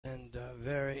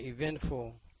very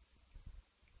eventful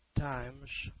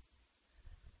times.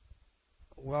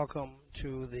 Welcome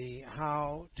to the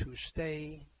How to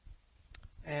Stay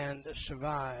and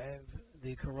Survive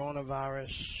the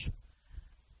Coronavirus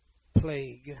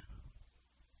Plague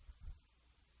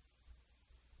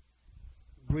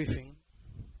briefing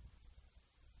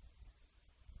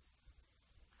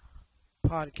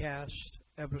podcast,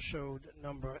 episode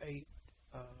number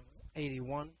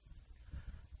 81.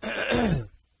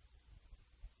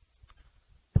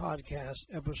 Podcast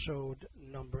episode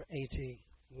number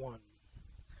 81.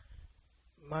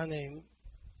 My name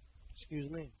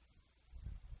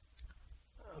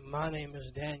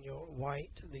is Daniel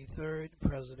White, the third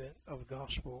president of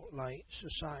Gospel Light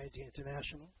Society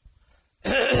International.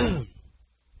 The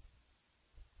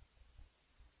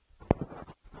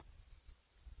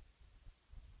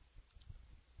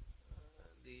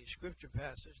scripture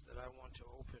passage that I want to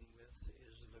open with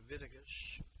is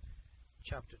Leviticus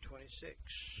chapter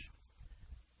 26,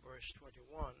 verse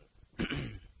 21.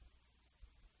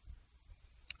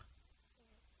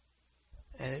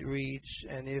 And it reads,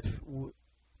 and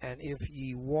if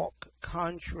ye walk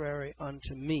contrary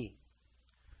unto me,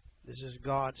 this is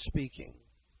God speaking,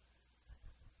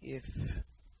 if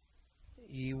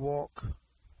ye walk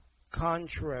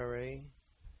contrary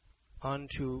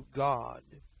unto God,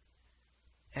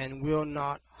 and will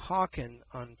not hearken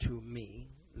unto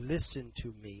me, listen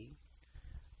to me,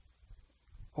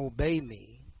 obey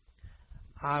me,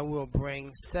 I will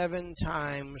bring 7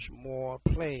 times more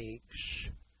plagues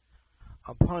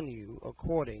upon you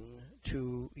according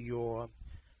to your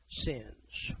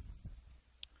sins.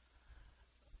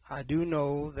 I do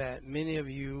know that many of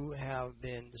you have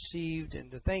been deceived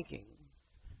into thinking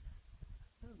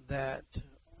that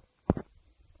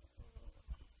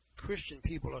Christian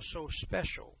people are so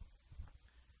special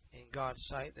in God's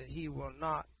sight that He will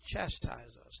not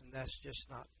chastise us, and that's just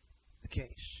not the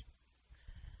case.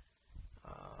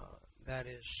 That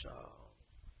is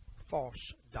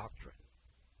false doctrine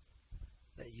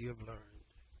that you have learned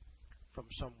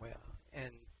from somewhere,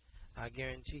 and I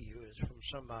guarantee you it's from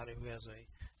somebody who has a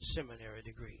seminary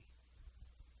degree.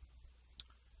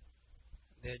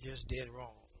 They're just dead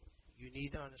wrong. You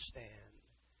need to understand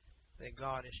that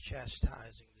God is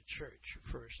chastising the church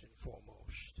first and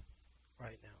foremost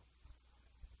right now.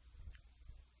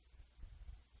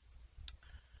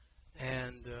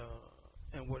 And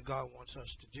what God wants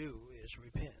us to do is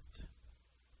repent.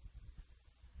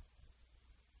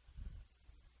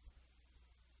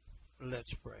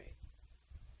 Let's pray.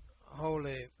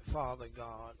 Holy Father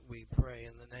God, we pray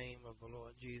in the name of the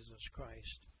Lord Jesus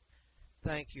Christ.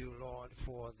 Thank you, Lord,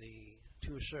 for the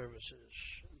 2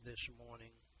 services this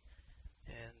morning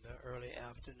and early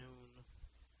afternoon.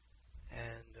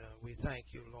 And we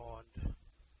thank you, Lord,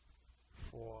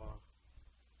 for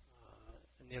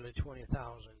nearly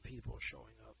 20,000 people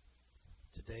showing up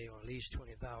today, or at least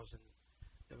 20,000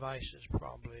 devices,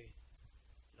 probably,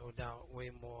 no doubt,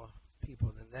 way more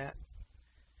people than that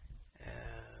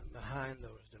behind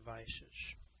those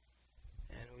devices.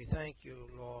 And we thank you,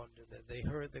 Lord, that they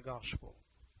heard the gospel.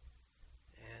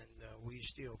 And we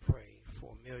still pray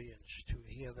for millions to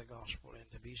hear the gospel and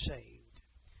to be saved,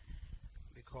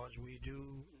 because we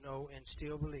do know and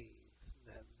still believe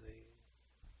that the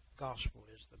gospel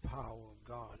is the power of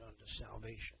God unto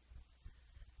salvation.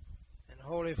 And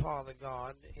Holy Father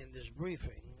God, in this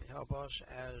briefing, help us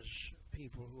as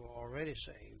people who are already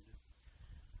saved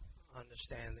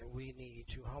understand that we need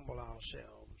to humble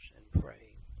ourselves and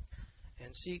pray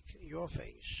and seek your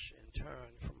face and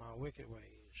turn from our wicked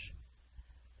ways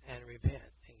and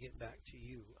repent and get back to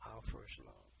you, our first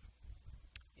love.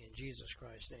 In Jesus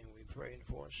Christ's name we pray and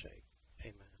forsake.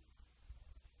 Amen.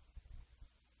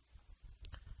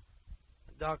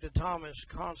 Dr. Thomas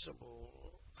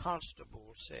Constable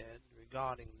said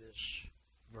regarding this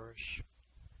verse,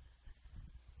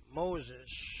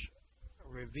 Moses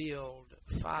revealed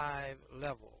 5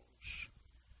 levels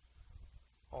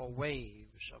or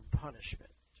waves of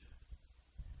punishment.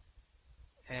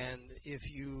 And if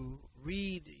you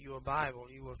read your Bible,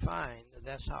 you will find that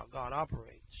that's how God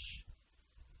operates.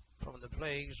 From the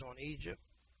plagues on Egypt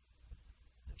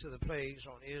to the plagues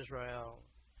on Israel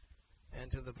and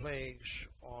to the plagues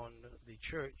on the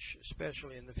church,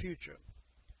 especially in the future.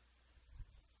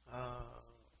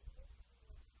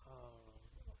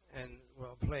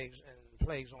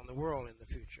 Plagues on the world in the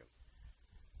future.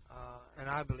 And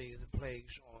I believe the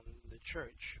plagues on the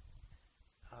church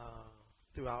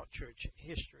throughout church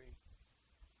history.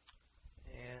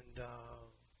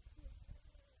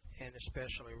 And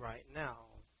especially right now.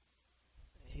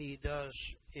 He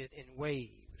does it in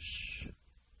waves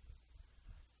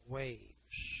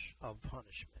of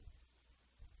punishment.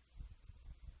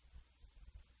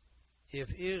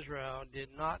 if Israel did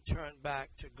not turn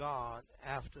back to God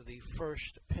after the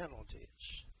first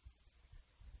penalties,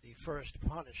 the first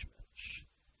punishments,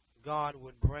 God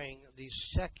would bring the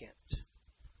second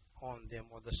on them,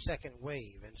 or the second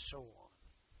wave, and so on.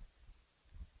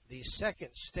 The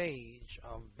second stage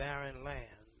of barren land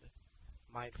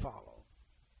might follow.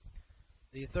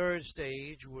 The third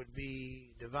stage would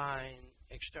be divine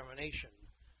extermination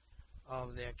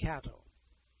of their cattle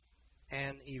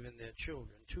and even their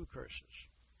children, 2 curses.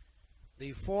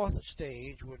 The fourth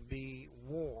stage would be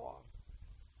war,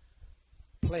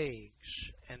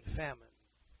 plagues, and famine,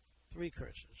 3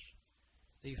 curses.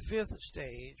 The fifth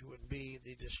stage would be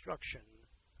the destruction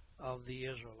of the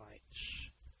Israelites,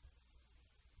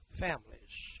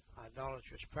 families,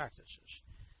 idolatrous practices,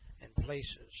 and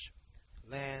places,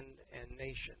 land and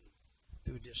nation,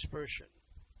 through dispersion,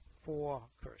 4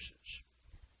 curses.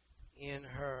 In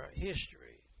her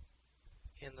history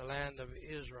in the land of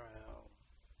Israel,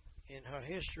 in her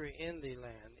history in the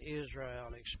land,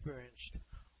 Israel experienced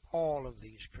all of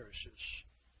these curses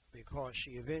because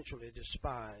she eventually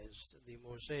despised the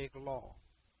Mosaic law.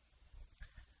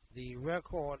 The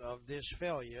record of this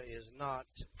failure is not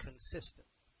consistent.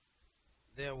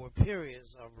 There were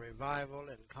periods of revival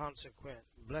and consequent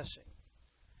blessing.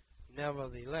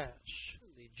 Nevertheless,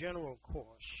 the general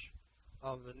course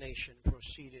of the nation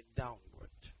proceeded downward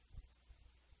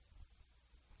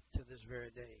to this very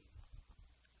day.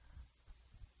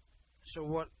 So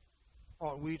what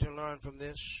ought we to learn from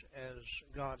this as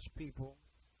God's people,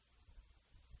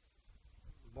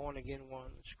 born-again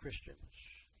ones, Christians,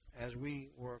 as we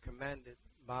were commanded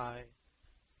by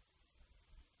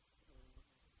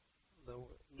the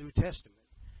New Testament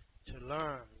to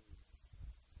learn,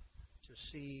 to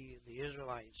see the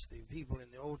Israelites, the people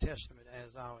in the Old Testament,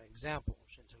 as our examples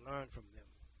and to learn from them?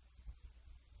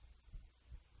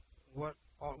 What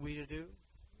ought we to do?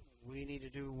 We need to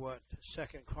do what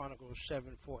 2 Chronicles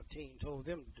 7:14 told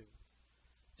them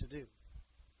to do.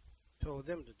 Told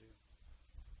them to do.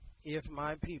 If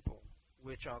my people,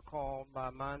 which are called by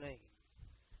my name,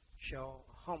 shall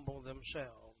humble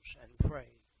themselves and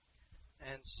pray,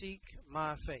 and seek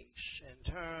my face, and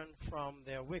turn from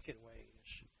their wicked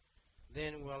ways,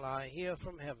 then will I hear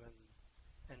from heaven,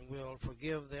 and will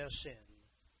forgive their sin,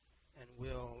 and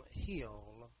will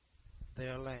heal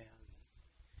their land.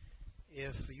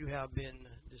 If you have been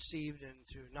deceived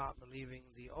into not believing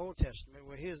the Old Testament,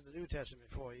 well, here's the New Testament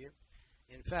for you.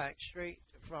 In fact, straight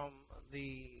from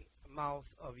the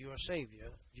mouth of your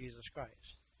Savior, Jesus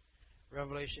Christ.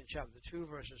 Revelation chapter 2,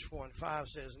 verses 4 and 5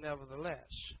 says,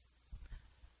 Nevertheless,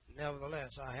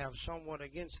 I have somewhat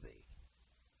against thee,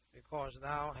 because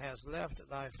thou hast left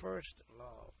thy first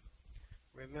love.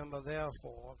 Remember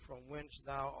therefore from whence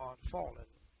thou art fallen,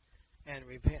 and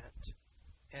repent,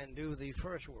 and do the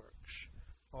first works,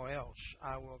 or else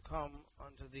I will come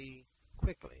unto thee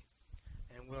quickly,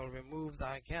 and will remove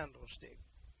thy candlestick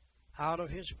out of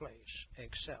his place,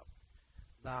 except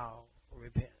thou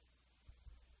repent.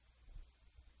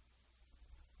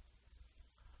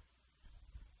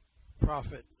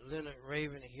 Prophet Leonard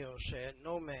Ravenhill said,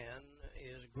 No man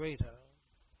is greater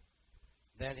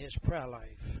than his prayer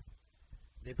life.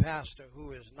 The pastor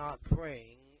who is not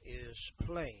praying is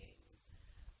playing.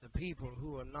 The people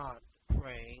who are not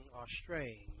praying are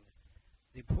straying.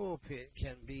 The pulpit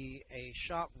can be a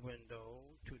shop window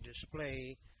to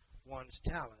display one's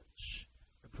talents.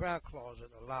 The prayer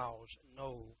closet allows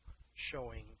no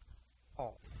showing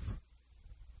off.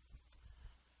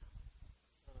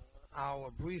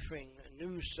 Our briefing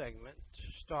news segment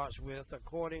starts with,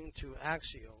 according to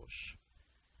Axios,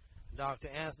 Dr.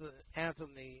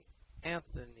 Anthony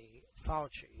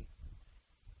Fauci.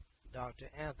 Dr.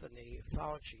 Anthony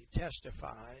Fauci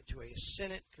testified to a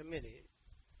Senate committee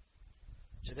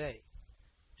today,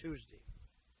 Tuesday,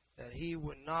 that he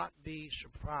would not be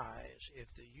surprised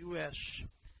if the U.S.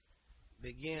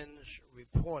 begins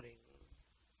reporting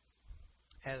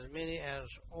as many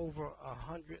as over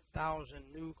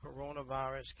 100,000 new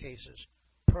coronavirus cases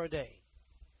per day,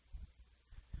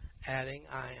 adding,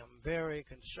 I am very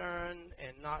concerned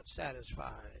and not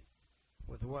satisfied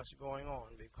with what's going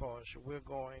on, because we're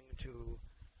going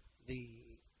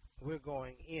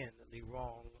in the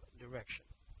wrong direction.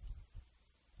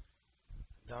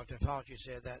 Dr. Fauci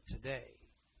said that today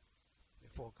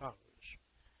before Congress.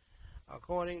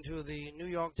 According to the New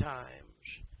York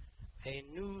Times, a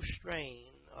new strain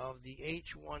of the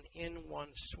H1N1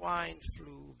 swine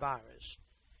flu virus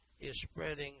is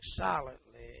spreading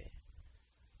silently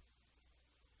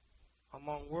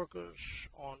among workers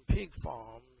on pig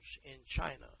farms in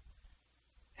China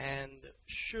and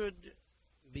should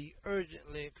be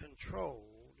urgently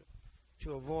controlled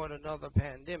to avoid another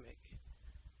pandemic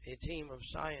a team of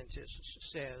scientists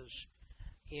says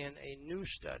in a new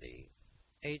study,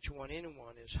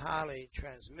 H1N1 is highly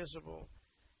transmissible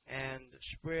and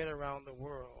spread around the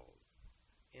world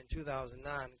in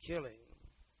 2009, killing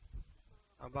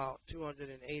about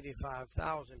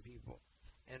 285,000 people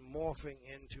and morphing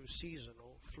into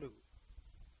seasonal flu.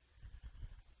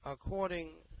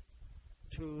 According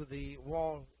to the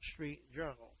Wall Street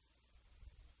Journal,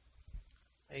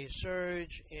 a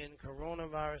surge in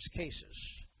coronavirus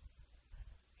cases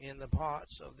in the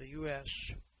parts of the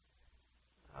U.S.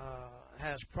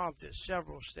 Has prompted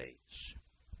several states,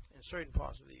 in certain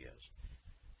parts of the U.S.,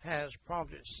 has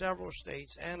prompted several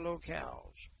states and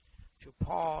locales to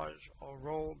pause or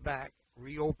roll back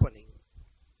reopening,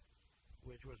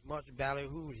 which was much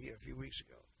ballyhooed here a few weeks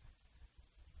ago,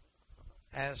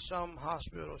 as some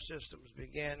hospital systems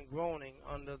began groaning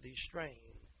under the strain.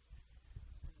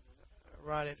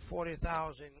 Right at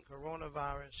 40,000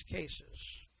 coronavirus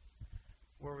cases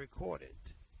were recorded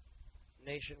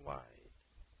nationwide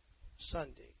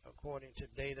Sunday, according to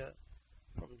data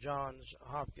from Johns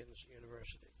Hopkins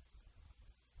University.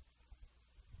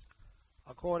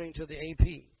 According to the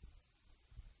AP,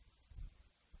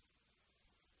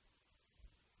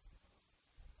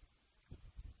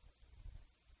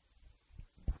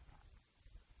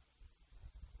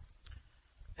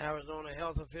 Arizona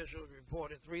health officials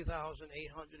reported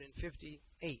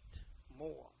 3,858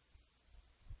 more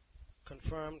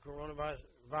confirmed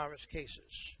coronavirus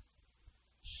cases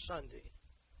Sunday,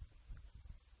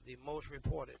 the most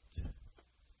reported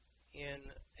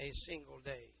in a single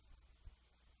day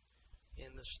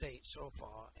in the state so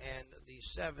far, and the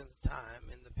 7th time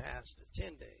in the past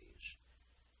 10 days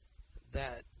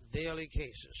that daily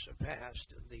cases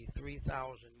surpassed the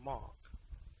 3,000 mark.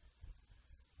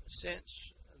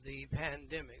 Since the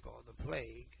pandemic or the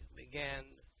plague began,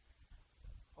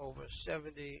 over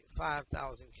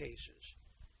 75,000 cases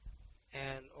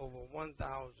and over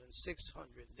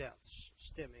 1,600 deaths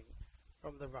stemming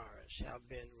from the virus have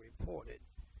been reported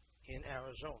in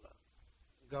Arizona.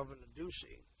 Governor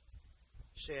Ducey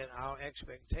said, "Our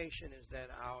expectation is that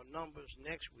our numbers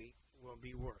next week will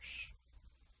be worse."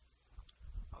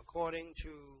 According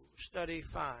to study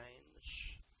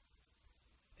finds,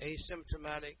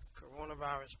 asymptomatic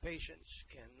coronavirus patients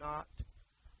can not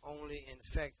only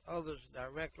infect others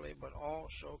directly but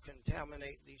also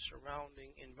contaminate the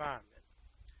surrounding environment.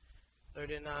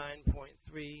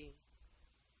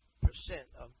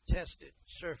 39.3% of tested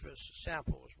surface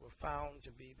samples were found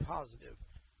to be positive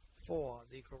for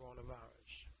the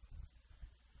coronavirus.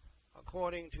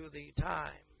 According to the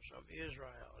Times of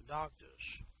Israel,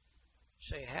 doctors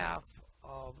say half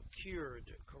of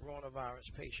cured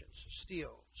coronavirus patients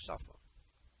still suffer.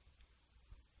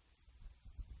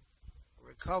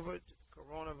 Recovered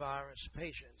coronavirus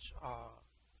patients are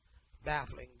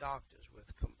baffling doctors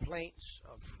with complaints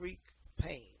of freak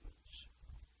pains,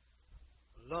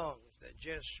 lungs that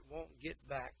just won't get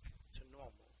back to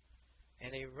normal,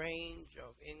 and a range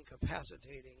of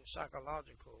incapacitating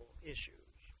psychological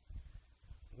issues.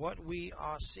 What we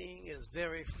are seeing is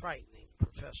very frightening,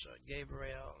 Professor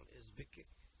Gabriel Izbikik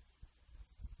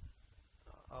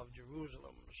of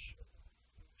Jerusalem's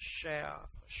Shah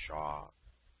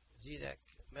Zedek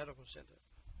Medical Center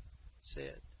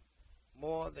said.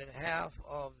 More than half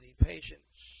of the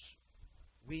patients,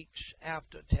 weeks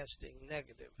after testing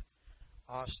negative,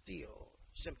 are still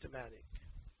symptomatic.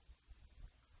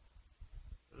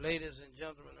 Ladies and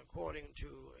gentlemen, according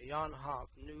to Yonhap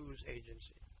News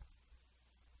Agency,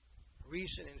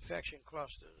 recent infection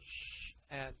clusters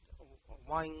at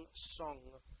Wang Sung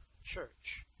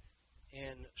Church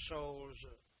in Seoul's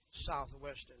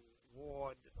southwestern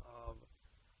ward of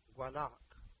Gwanak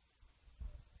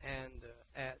and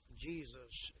at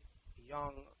Jesus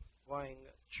Yongwang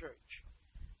Church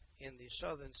in the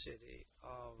southern city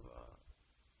of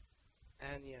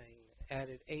Anyang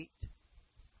added 8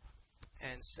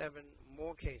 and 7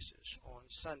 more cases on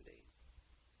Sunday,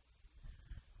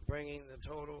 bringing the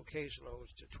total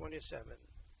caseloads to 27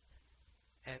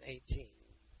 and 18.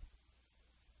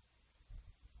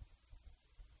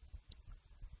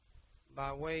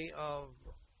 By way of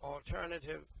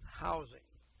alternative housing,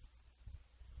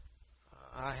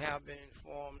 I have been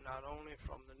informed not only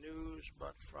from the news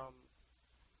but from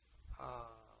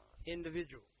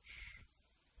individuals.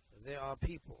 There are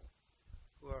people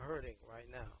who are hurting right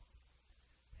now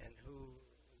and who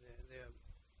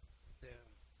they're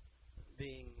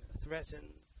being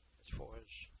threatened as far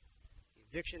as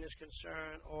eviction is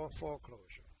concerned or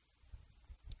foreclosure.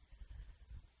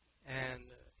 And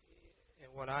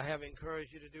what I have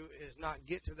encouraged you to do is not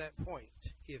get to that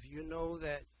point. If you know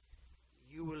that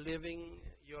you were living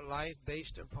your life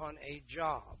based upon a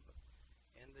job,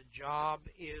 and the job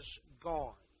is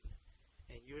gone,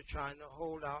 and you're trying to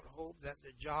hold out hope that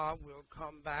the job will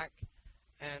come back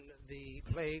and the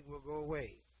plague will go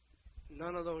away.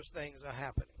 None of those things are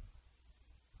happening.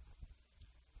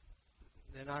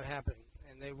 They're not happening,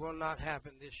 and they will not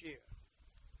happen this year.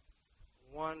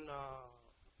 One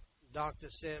doctor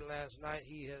said last night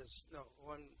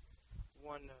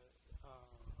one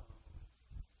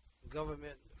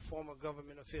former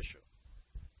government official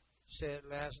said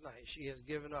last night she has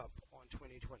given up on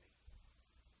 2020.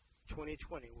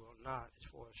 2020 will not, as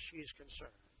far as she's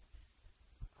concerned,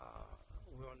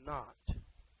 will not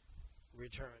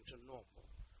return to normal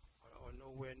or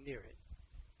nowhere near it.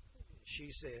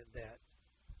 She said that,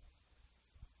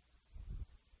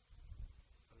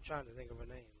 I'm trying to think of her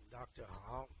name, Dr.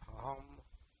 Haham,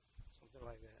 something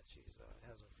like that. She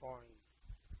has a foreign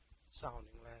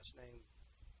sounding last name.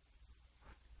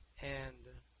 And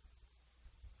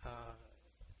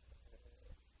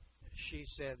she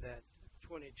said that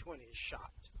 2020 is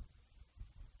shot.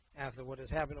 After what has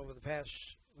happened over the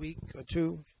past week or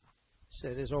two,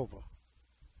 said it's over.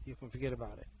 You can forget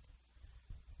about it.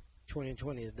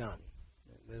 2020 is done.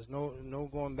 There's no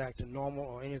going back to normal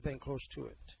or anything close to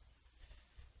it.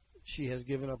 She has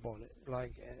given up on it.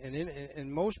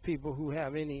 And most people who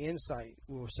have any insight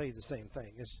will say the same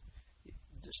thing. It's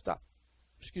just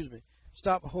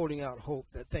stop holding out hope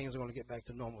that things are going to get back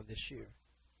to normal this year.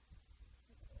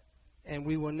 And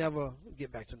we will never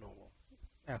get back to normal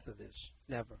after this.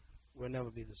 Never. We'll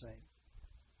never be the same.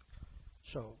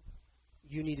 So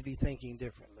you need to be thinking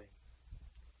differently.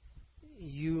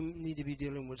 You need to be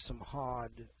dealing with some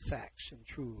hard facts and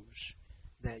truths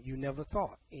that you never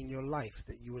thought in your life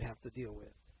that you would have to deal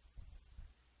with.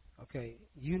 Okay,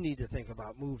 you need to think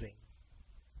about moving.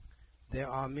 There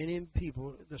are many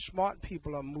people, the smart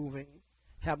people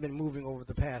have been moving over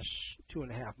the past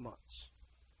 2.5 months.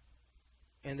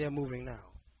 And they're moving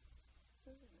now.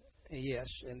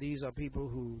 Yes, and these are people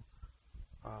who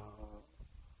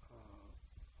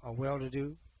are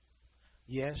well-to-do.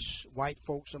 Yes, white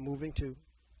folks are moving too.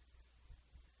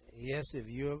 Yes, if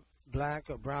you're black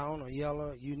or brown or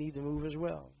yellow, you need to move as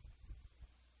well.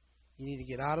 You need to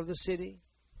get out of the city,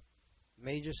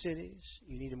 major cities.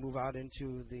 You need to move out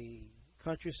into the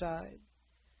countryside.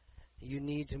 You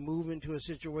need to move into a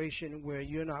situation where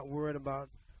you're not worried about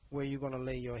where you're going to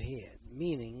lay your head,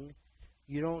 meaning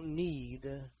you don't need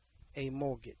a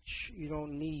mortgage. You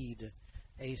don't need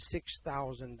a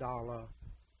 $6,000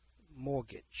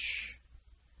 mortgage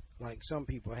like some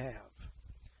people have.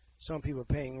 Some people are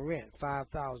paying rent,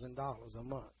 $5,000 a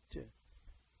month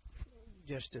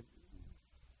just to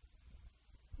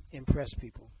impress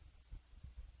people.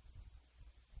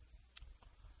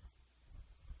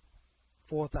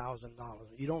 $4,000.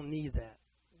 You don't need that.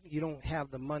 You don't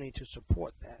have the money to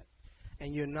support that.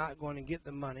 And you're not going to get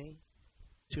the money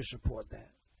to support that.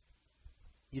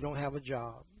 You don't have a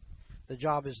job. The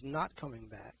job is not coming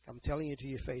back. I'm telling you to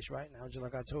your face right now, just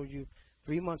like I told you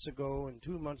 3 months ago and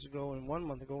 2 months ago and 1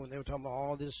 month ago when they were talking about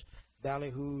all this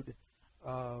ballyhooed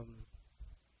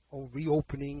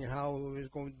reopening and how it was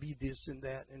going to be this and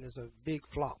that, and it's a big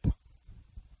flop.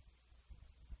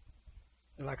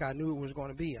 And like I knew it was going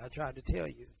to be, I tried to tell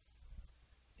you.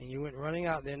 And you went running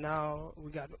out there. Now we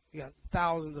got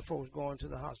thousands of folks going to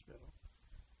the hospital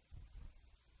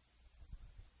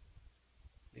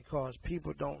because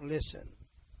people don't listen.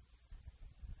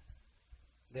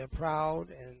 They're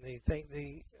proud and they think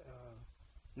they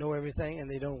know everything, and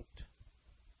they don't.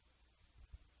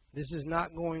 This is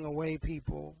not going away,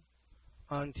 people,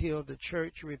 until the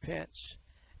church repents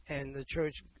and the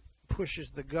church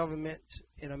pushes the government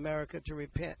in America to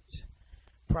repent,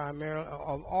 primarily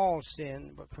of all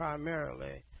sin, but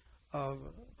primarily of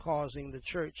causing the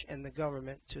church and the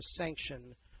government to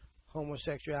sanction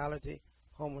homosexuality,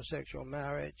 homosexual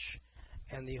marriage,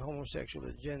 and the homosexual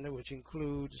agenda, which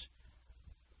includes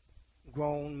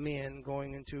grown men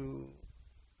going into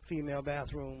female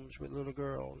bathrooms with little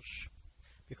girls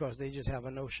because they just have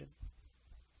a notion.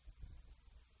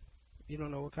 You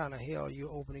don't know what kind of hell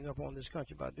you're opening up on this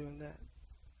country by doing that.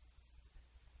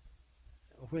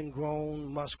 When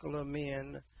grown, muscular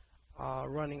men are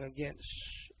running against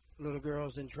little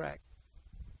girls in track.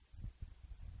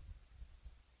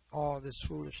 All this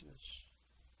foolishness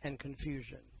and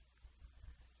confusion.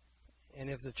 And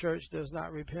if the church does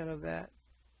not repent of that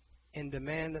and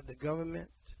demand that the government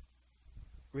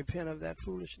repent of that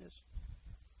foolishness,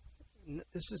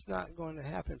 this is not going to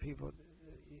happen, people.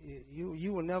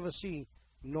 You will never see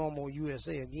normal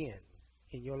USA again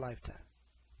in your lifetime.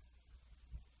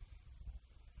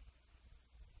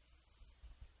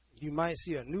 You might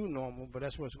see a new normal, but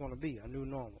that's what it's going to be, a new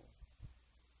normal.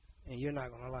 And you're not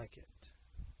going to like it.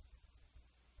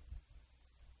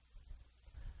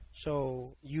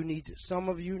 So some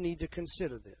of you need to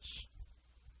consider this.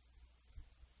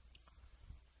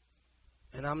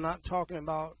 And I'm not talking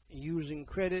about using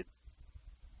credit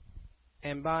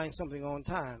and buying something on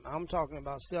time. I'm talking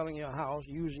about selling your house,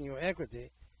 using your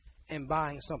equity, and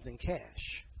buying something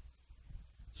cash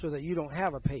so that you don't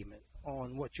have a payment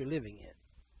on what you're living in.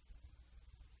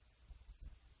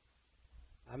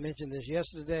 I mentioned this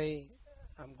yesterday.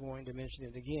 I'm going to mention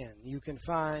it again. You can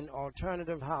find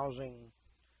alternative housing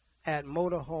at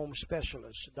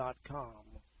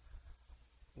motorhomespecialists.com,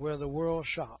 where the world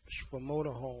shops for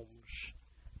motorhomes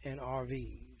and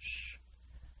RVs.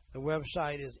 The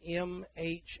website is mhsrv.com.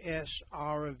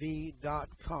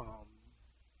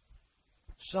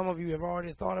 Some of you have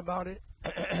already thought about it,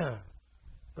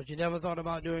 but you never thought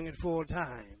about doing it full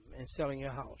time and selling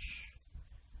your house.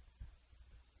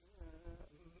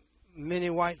 Many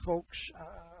white folks,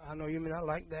 I know you may not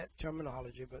like that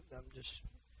terminology, but I'm just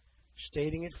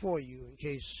stating it for you in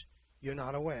case you're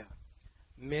not aware.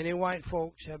 Many white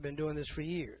folks have been doing this for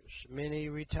years. Many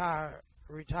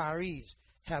retirees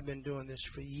have been doing this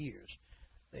for years.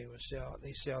 They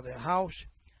sell their house,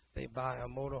 they buy a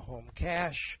motorhome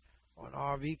cash or an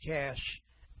RV cash,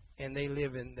 and they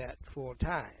live in that full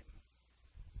time.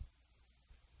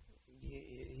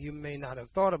 You may not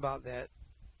have thought about that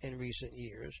in recent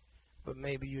years, but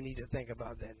maybe you need to think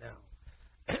about that now.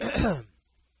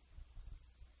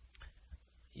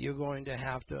 You're going to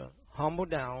have to humble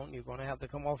down. You're going to have to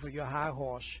come off of your high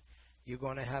horse. You're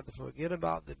going to have to forget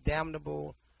about the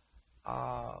damnable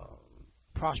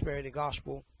prosperity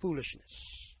gospel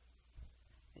foolishness.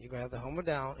 You're going to have to humble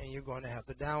down, and you're going to have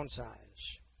to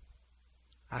downsize.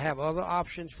 I have other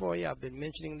options for you. I've been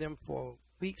mentioning them for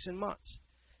weeks and months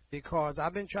because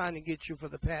I've been trying to get you for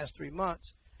the past 3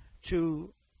 months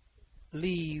to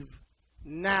leave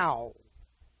now.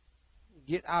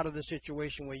 Get out of the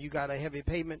situation where you got a heavy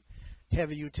payment,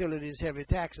 heavy utilities, heavy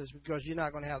taxes, because you're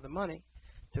not going to have the money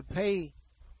to pay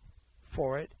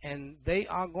for it. And they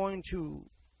are going to,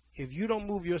 if you don't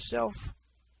move yourself,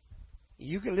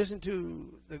 you can listen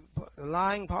to the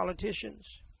lying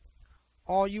politicians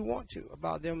all you want to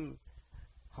about them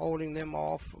holding them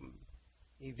off from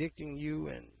evicting you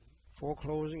and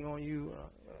foreclosing on you.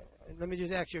 Let me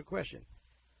just ask you a question.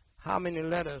 How many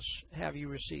letters have you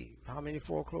received? How many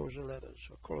foreclosure letters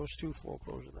or close to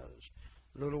foreclosure letters?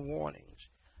 Little warnings.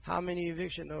 How many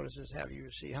eviction notices have you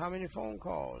received? How many phone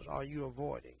calls are you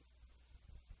avoiding?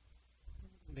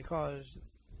 Because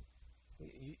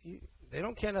they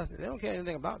don't care nothing. They don't care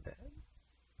anything about that.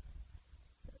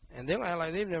 And they're act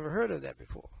like they've never heard of that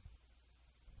before.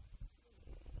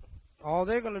 All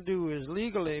they're going to do is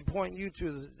legally point you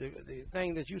to the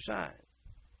thing that you signed.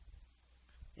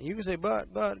 And you can say, but,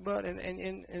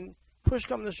 and push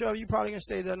come to shove, you probably can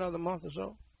stay there another month or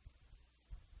so.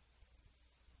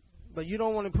 But you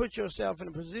don't want to put yourself in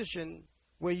a position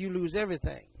where you lose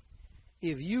everything.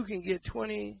 If you can get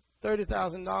 $20,000,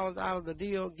 $30,000 out of the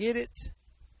deal, get it.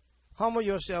 Humble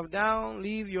yourself down,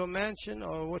 leave your mansion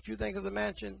or what you think is a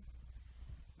mansion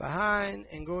behind,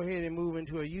 and go ahead and move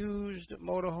into a used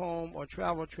motorhome or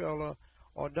travel trailer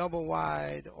or double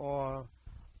wide or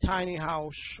tiny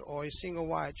house or a single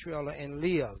wide trailer and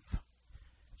live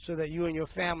so that you and your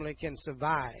family can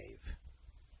survive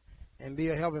and be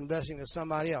a help and blessing to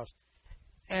somebody else.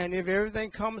 And if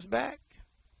everything comes back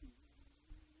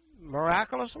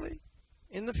miraculously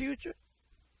in the future,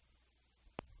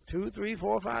 2, 3,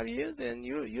 4, 5 years, then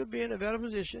you'll be in a better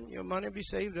position. Your money will be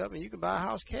saved up and you can buy a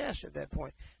house cash at that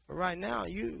point. But right now,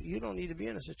 you don't need to be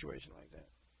in a situation like that.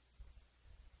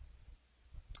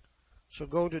 So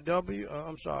go to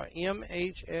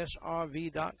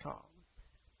MHSRV.com.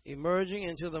 Emerging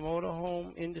into the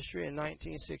motorhome industry in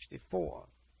 1964,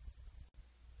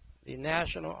 the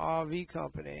National RV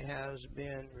Company has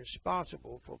been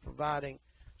responsible for providing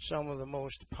some of the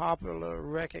most popular,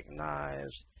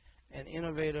 recognized, and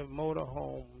innovative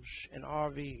motorhomes and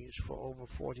RVs for over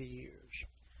 40 years.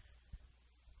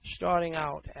 Starting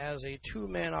out as a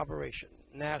two-man operation,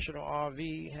 National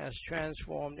RV has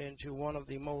transformed into one of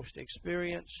the most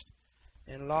experienced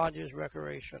and largest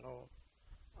recreational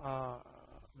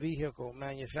vehicle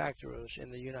manufacturers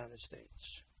in the United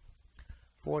States.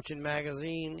 Fortune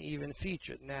magazine even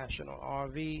featured National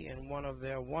RV in one of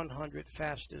their 100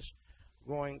 fastest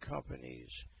growing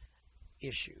companies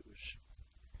issues.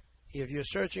 If you're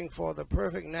searching for the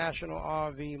perfect National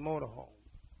RV motorhome,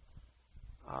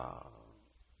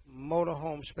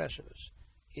 Motorhome Specialist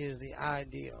is the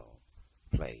ideal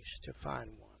place to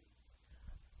find one.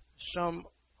 Some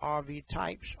RV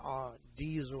types are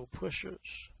diesel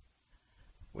pushers,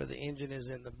 where the engine is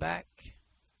in the back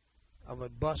of a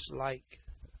bus-like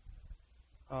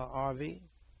RV,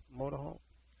 motorhome.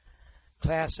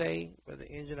 Class A, where the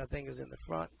engine, I think, is in the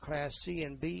front. Class C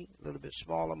and B, a little bit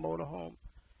smaller motorhome.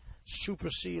 Super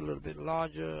C, a little bit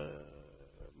larger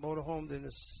motorhome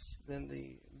than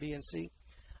the B and C,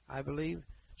 I believe.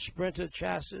 Sprinter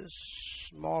chassis,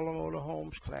 smaller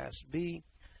motorhomes, Class B.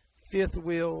 Fifth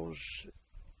wheels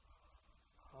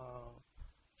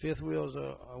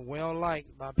are well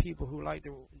liked by people who like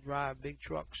to drive big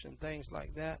trucks and things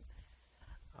like that.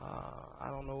 I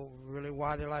don't know really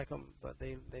why they like them, but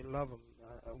they love them.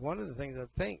 One of the things, I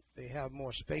think they have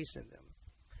more space in them.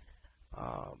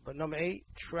 But number 8,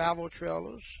 travel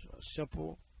trailers, a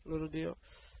simple little deal.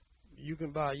 You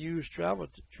can buy a used travel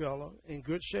trailer in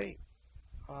good shape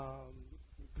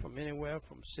from anywhere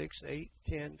from $6,000,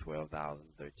 $8,000, $10,000,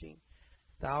 $12,000,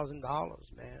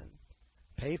 $13,000, man.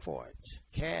 Pay for it,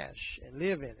 cash, and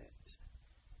live in it.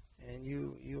 And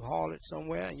you haul it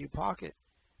somewhere and you park it,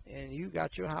 and you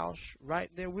got your house right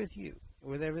there with you,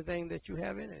 with everything that you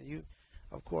have in it.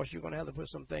 Of course, you're going to have to put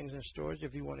some things in storage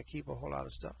if you want to keep a whole lot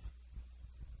of stuff.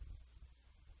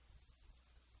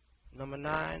 Number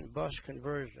 9, bus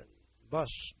conversion. Bus,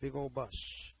 big old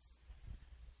bus.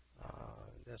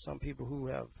 There's some people who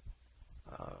have,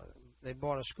 they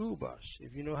bought a school bus.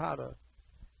 If you know how to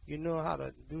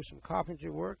do some carpentry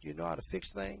work, you know how to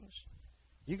fix things,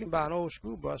 you can buy an old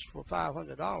school bus for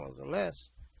 $500 or less,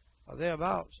 or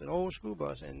thereabouts, an old school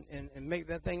bus, and make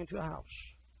that thing into a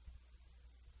house.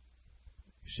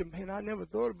 You said, man, I never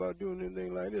thought about doing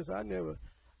anything like this. I never,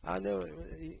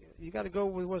 you got to go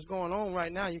with what's going on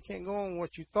right now. You can't go on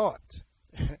what you thought,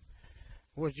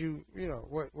 what you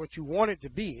want it to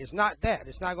be. It's not that.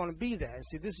 It's not going to be that. And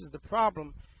see, this is the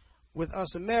problem with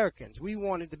us Americans. We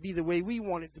want it to be the way we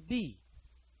want it to be.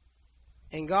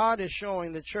 And God is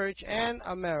showing the church and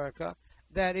America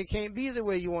that it can't be the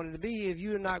way you want it to be if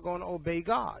you're not going to obey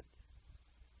God.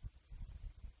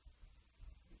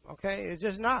 Okay? It's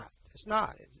just not. It's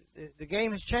not. The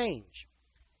game has changed.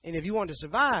 And if you want to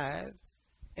survive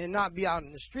and not be out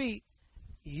in the street,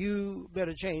 you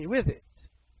better change with it.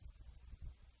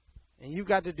 And you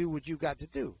got to do what you got to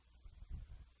do.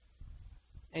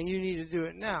 And you need to do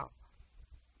it now.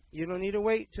 You don't need to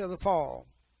wait till the fall,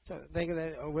 thinking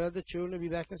that, oh, well, the children will be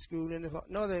back in school in the fall.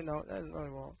 No, they don't. That's not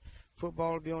wrong.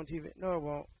 Football will be on TV. No, it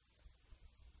won't.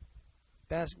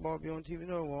 Basketball will be on TV.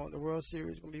 No, it won't. The World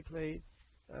Series is going to be played,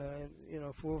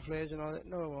 full-fledged and all that.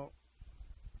 No, it won't.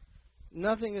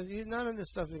 None of this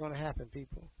stuff is going to happen,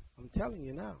 people. I'm telling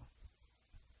you now.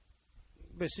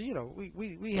 But see,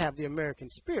 we have the American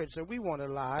spirit, so we want to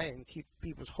lie and keep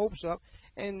people's hopes up,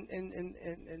 and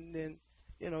then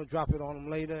drop it on them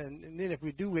later, and then if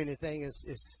we do anything,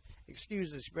 it's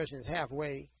excuse the expression, it's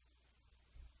halfway.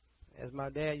 As my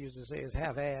dad used to say, it's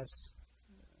half-ass.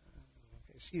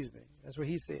 Excuse me. That's what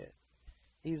he said.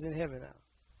 He's in heaven now.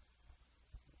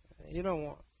 You don't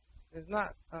want. It's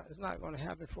not going to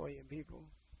happen for you, people.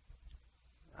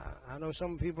 I know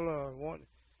some people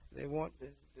want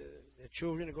their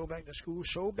children to go back to school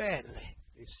so badly.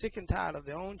 They're sick and tired of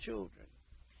their own children.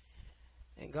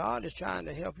 And God is trying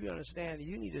to help you understand that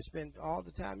you need to spend all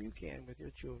the time you can with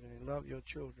your children and love your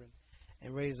children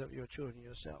and raise up your children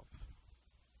yourself.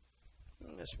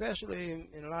 Especially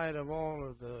in light of all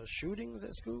of the shootings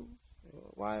at school.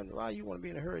 Why you want to be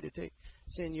in a hurry to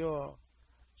send your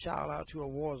child out to a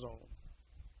war zone?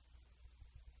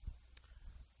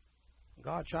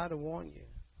 God tried to warn you.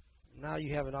 Now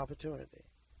you have an opportunity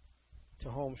to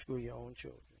homeschool your own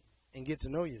children and get to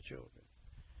know your children.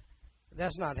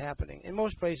 That's not happening. In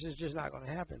most places, it's just not going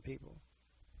to happen, people.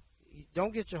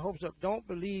 Don't get your hopes up. Don't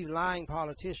believe lying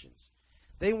politicians.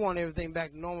 They want everything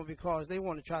back to normal because they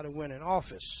want to try to win an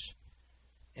office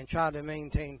and try to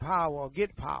maintain power or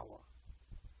get power.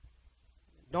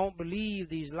 Don't believe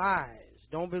these lies.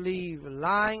 Don't believe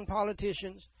lying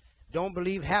politicians. Don't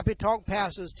believe happy talk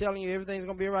pastors telling you everything's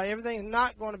going to be all right. Everything's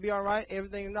not going to be all right.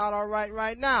 Everything's not all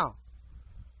right now.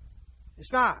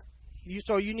 It's not.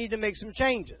 So you need to make some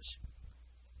changes.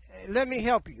 Let me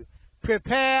help you.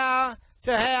 Prepare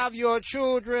to have your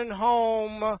children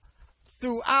home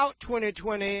throughout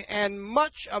 2020 and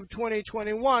much of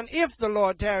 2021 if the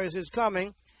Lord tarries his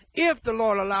coming, if the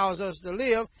Lord allows us to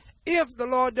live, if the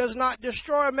Lord does not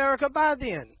destroy America by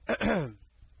then.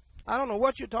 I don't know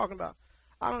what you're talking about.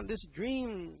 This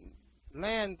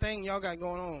dreamland thing y'all got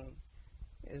going on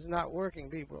is not working,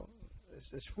 people.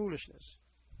 It's foolishness.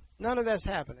 None of that's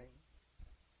happening.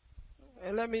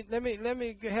 And let me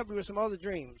help you with some other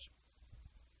dreams.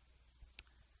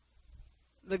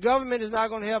 The government is not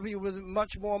going to help you with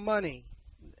much more money.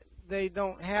 they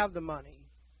don't have the money.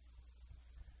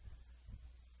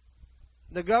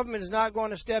 The government is not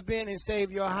going to step in and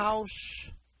save your house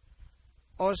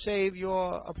or save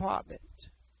your apartment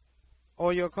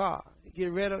or your car.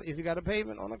 Get rid of, if you got a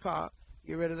payment on a car,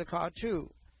 get rid of the car too.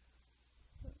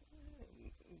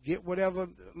 Get whatever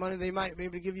money they might be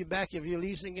able to give you back if you're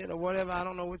leasing it or whatever. I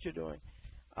don't know what you're doing.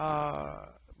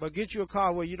 But get you a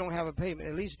car where you don't have a payment.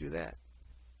 At least do that.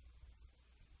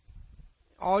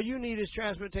 All you need is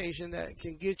transportation that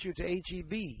can get you to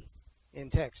H-E-B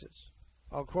in Texas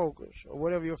or Kroger's or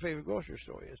whatever your favorite grocery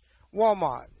store is.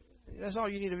 Walmart. That's all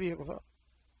you need a vehicle for.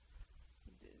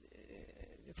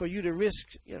 For you to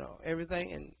risk,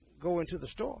 everything and go into the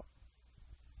store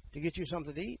to get you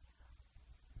something to eat.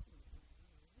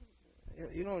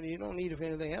 You don't need it for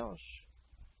anything else.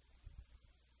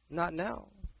 Not now.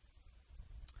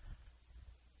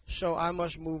 So I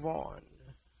must move on.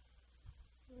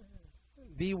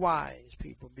 Be wise,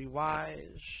 people. Be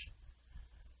wise.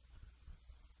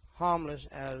 Harmless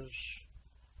as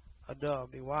a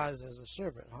dove. Be wise as a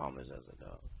serpent. Harmless as a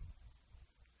dove.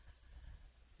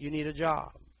 You need a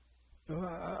job.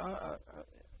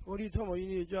 What are you talking about? You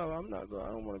need a job. I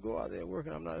don't want to go out there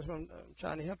working. I'm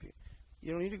trying to help you.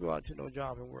 You don't need to go out to no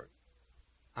job and work.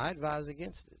 I advise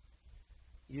against it.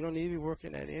 You don't need to be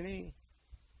working at any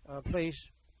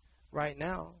place right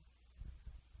now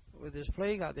with this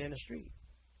plague out there in the street.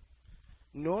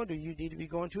 Nor do you need to be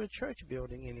going to a church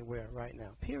building anywhere right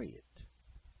now, period.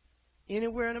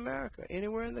 Anywhere in America,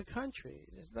 anywhere in the country.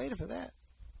 It's later for that.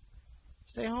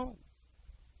 Stay home.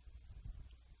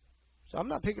 So I'm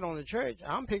not picking on the church.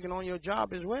 I'm picking on your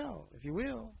job as well, if you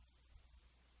will.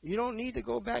 You don't need to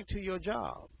go back to your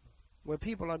job where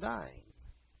people are dying.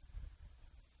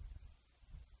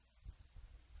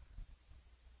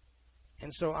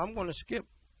 And so I'm going to skip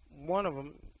one of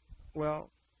them. Well,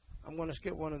 I'm going to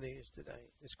skip one of these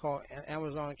today. It's called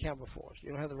Amazon Camper Force. You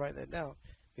don't have to write that down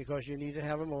because you need to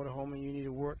have a motorhome and you need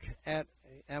to work at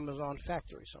an Amazon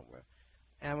factory somewhere.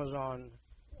 Amazon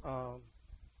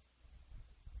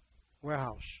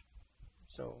warehouse.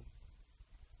 So,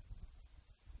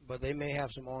 but they may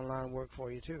have some online work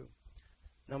for you too.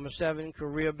 Number 7,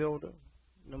 Career Builder.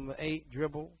 Number 8,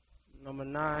 Dribble. Number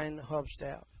 9,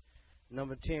 Hubstaff.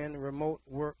 Number 10, Remote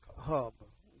Work Hub.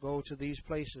 Go to these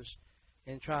places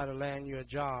and try to land you a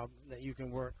job that you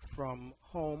can work from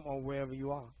home or wherever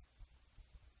you are.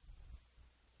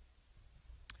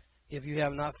 If you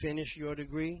have not finished your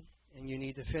degree and you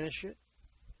need to finish it,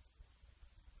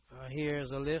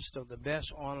 here's a list of the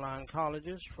best online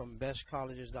colleges from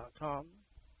bestcolleges.com.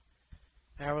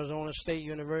 Arizona State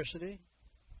University,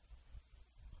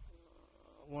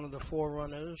 one of the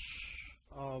forerunners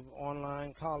of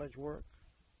online college work.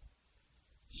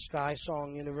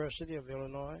 Skysong University of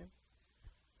Illinois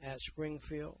at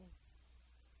Springfield.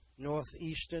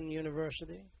 Northeastern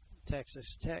University,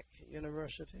 Texas Tech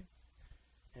University,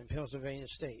 and Pennsylvania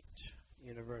State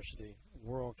University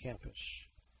World Campus.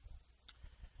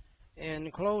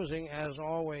 In closing, as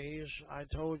always, I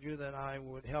told you that I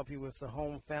would help you with the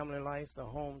home family life, the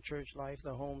home church life,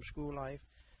 the home school life,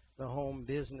 the home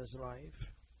business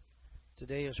life.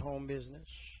 Today is home business.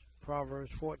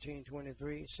 Proverbs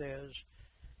 14:23 says,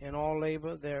 "In all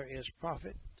labor there is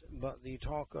profit, but the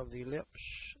talk of the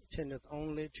lips tendeth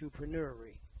only to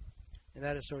penury." And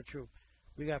that is so true.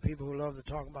 We got people who love to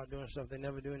talk about doing stuff. They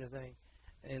never do anything,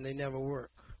 and they never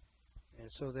work.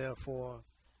 And so therefore,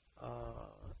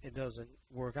 it doesn't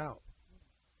work out,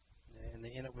 and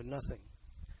they end up with nothing.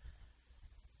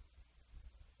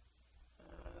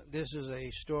 This is a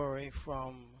story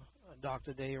from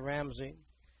Dr. Dave Ramsey,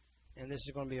 and this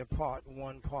is going to be a part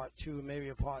 1, part 2, maybe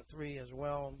a part 3 as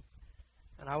well.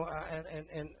 And I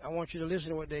want you to listen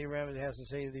to what Dave Ramsey has to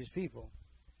say to these people,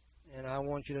 and I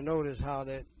want you to notice how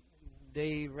that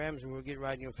Dave Ramsey will get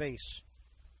right in your face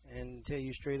and tell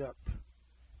you straight up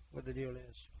what the deal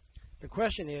is. The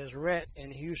question is, Rhett in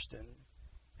Houston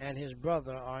and his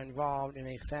brother are involved in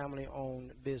a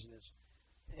family-owned business.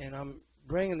 And I'm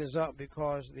bringing this up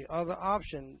because the other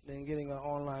option than getting an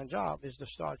online job is to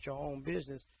start your own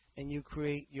business and you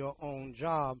create your own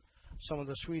job. Some of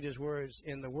the sweetest words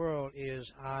in the world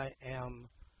is, "I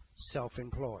am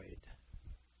self-employed."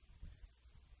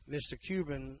 Mr.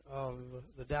 Cuban of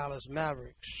the Dallas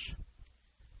Mavericks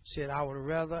said, "I would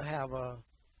rather have a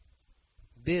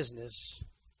business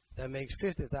that makes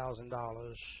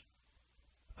 $50,000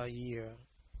 a year.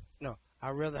 No,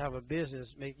 I'd rather have a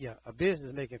business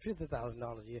making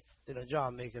 $50,000 a year than a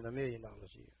job making $1 million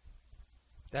a year."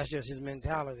 That's just his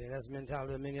mentality. That's the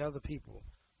mentality of many other people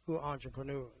who are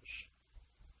entrepreneurs.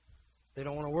 They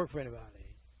don't want to work for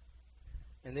anybody.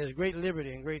 And there's great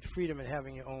liberty and great freedom in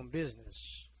having your own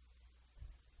business.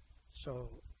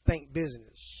 So think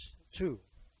business too.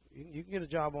 You can get a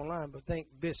job online,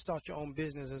 but start your own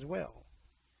business as well.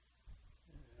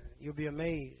 You'll be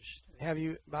amazed.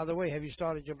 By the way, have you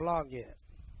started your blog yet?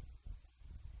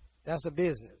 That's a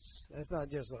business. That's not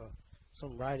just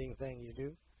some writing thing you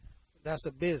do. That's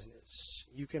a business.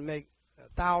 You can make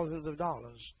thousands of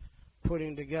dollars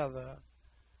putting together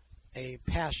a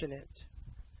passionate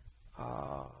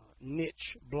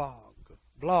niche blog.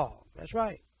 That's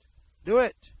right. Do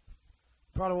it.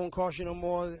 Probably won't cost you no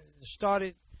more. You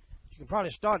can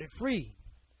probably start it free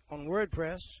on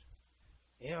WordPress,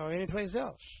 or any place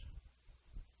else.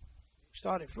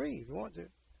 Start it free if you want to.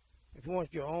 If you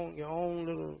want your own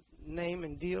little name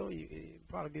and deal, it'd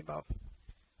probably be about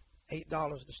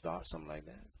 $8 to start, something like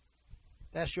that.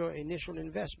 That's your initial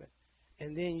investment.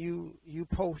 And then you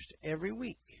post every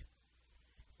week.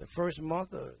 The first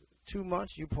month or 2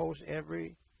 months, you post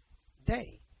every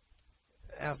day.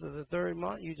 After the third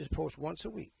month, you just post once a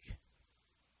week.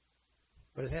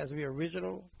 But it has to be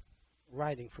original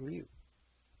writing from you.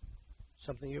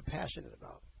 Something you're passionate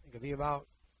about. It can be about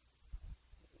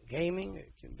gaming.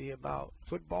 It can be about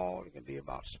football. It can be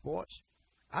about sports.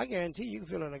 I guarantee you can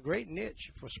fill in a great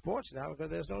niche for sports now because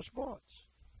there's no sports.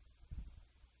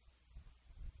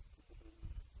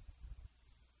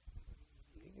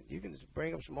 You can just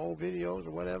bring up some old videos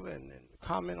or whatever and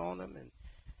comment on them.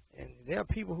 And there are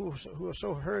people who are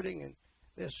so hurting and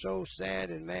they're so sad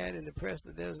and mad and depressed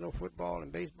that there's no football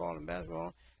and baseball and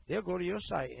basketball. They'll go to your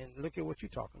site and look at what you're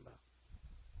talking about.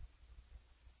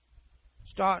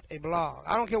 Start a blog.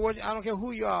 I don't care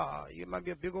who you are. You might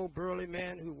be a big old burly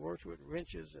man who works with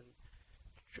wrenches and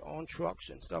on trucks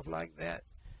and stuff like that.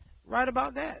 Write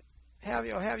about that. Have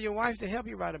your wife to help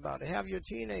you write about it. Have your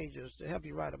teenagers to help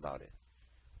you write about it.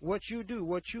 What you do,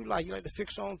 what you like. You like to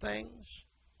fix on things.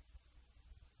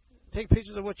 Take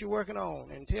pictures of what you're working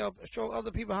on and show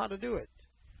other people how to do it.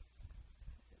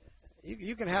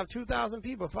 You can have 2,000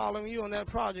 people following you on that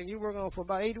project you're working on for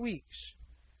about 8 weeks.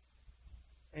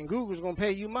 And Google's going to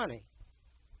pay you money.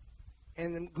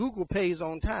 And then Google pays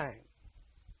on time.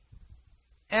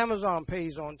 Amazon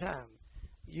pays on time.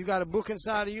 You got a book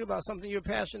inside of you about something you're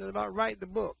passionate about, write the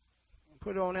book.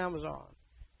 Put it on Amazon.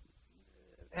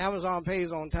 Amazon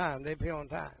pays on time. They pay on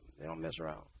time. They don't mess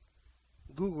around.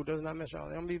 Google does not mess around.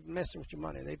 They don't be messing with your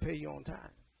money. They pay you on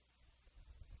time.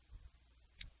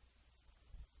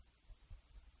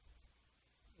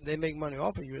 They make money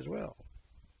off of you as well.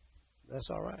 That's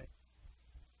all right.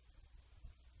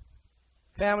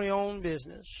 Family-owned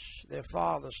business. Their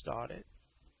father started.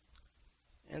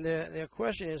 And their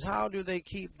question is, how do they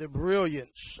keep the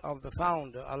brilliance of the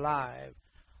founder alive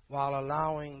while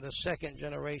allowing the second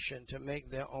generation to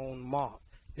make their own mark?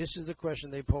 This is the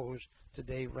question they posed to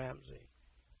Dave Ramsey.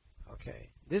 Okay,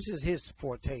 this is his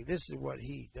forte. This is what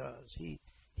he does.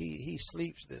 He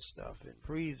sleeps this stuff and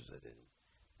breathes it and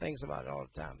thinks about it all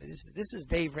the time. This is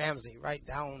Dave Ramsey right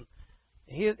down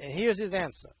here, and here's his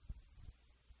answer.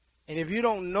 And if you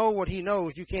don't know what he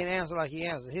knows, you can't answer like he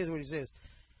answers. Here's what he says.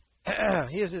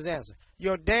 Here's his answer.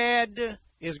 Your dad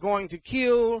is going to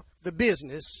kill the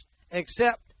business,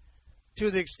 except to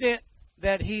the extent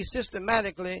that he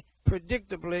systematically,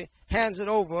 predictably hands it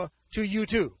over to you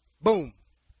two. Boom.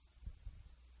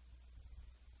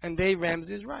 And Dave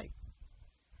Ramsey is right.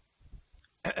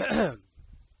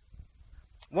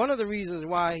 One of the reasons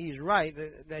why he's right,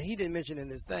 that he didn't mention in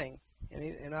this thing,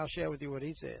 and I'll share with you what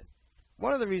he said.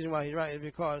 One of the reasons why he's right is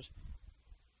because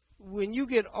when you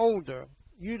get older,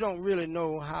 you don't really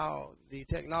know how the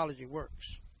technology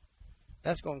works.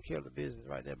 That's going to kill the business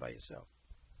right there by itself.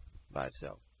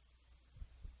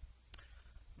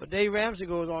 But Dave Ramsey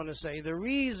goes on to say the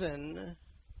reason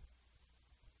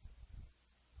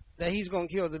that he's going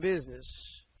to kill the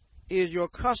business is your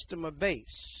customer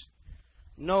base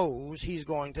knows he's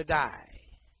going to die.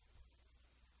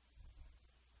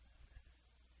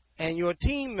 And your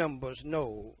team members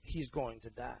know he's going to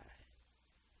die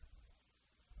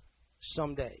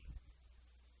someday.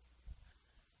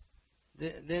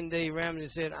 Then Dave Ramsey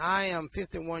said, I am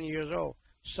 51 years old.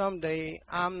 Someday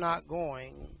I'm not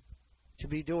going to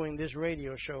be doing this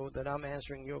radio show that I'm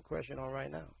answering your question on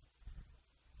right now.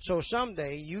 So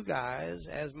someday you guys,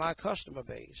 as my customer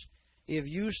base, if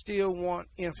you still want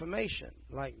information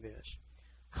like this,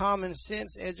 common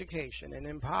sense education and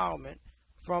empowerment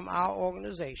from our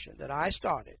organization that I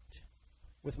started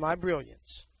with my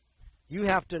brilliance, you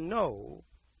have to know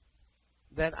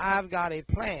that I've got a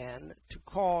plan to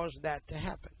cause that to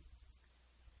happen.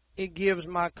 It gives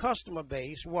my customer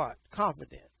base what?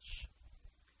 Confidence.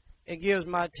 It gives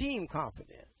my team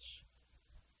confidence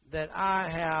that I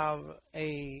have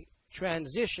a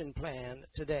transition plan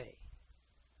today.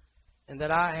 and that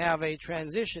I have a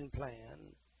transition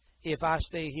plan if I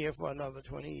stay here for another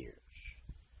 20 years.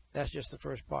 That's just the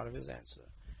first part of his answer.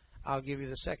 I'll give you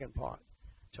the second part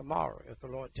tomorrow if the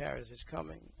Lord tarries his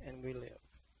coming and we live.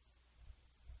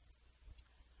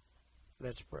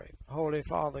 Let's pray. Holy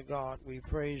Father God, we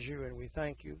praise you and we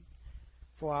thank you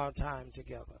for our time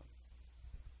together.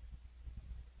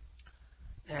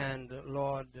 And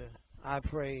Lord, I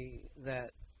pray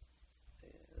that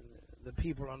the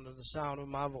people under the sound of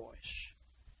my voice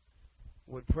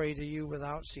would pray to you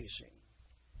without ceasing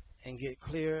and get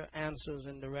clear answers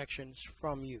and directions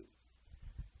from you.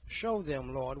 Show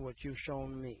them, Lord, what you've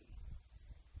shown me,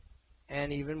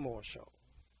 and even more so.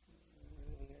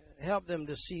 Help them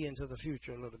to see into the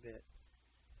future a little bit,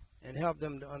 and help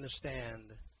them to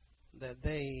understand that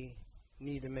they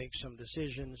need to make some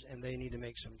decisions and they need to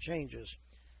make some changes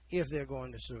if they're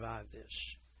going to survive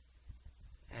this,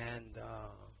 and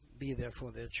be there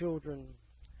for their children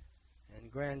and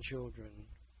grandchildren,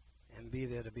 and be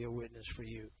there to be a witness for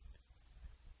you.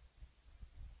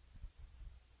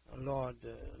 Lord,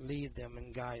 lead them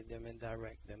and guide them and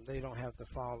direct them. They don't have to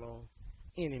follow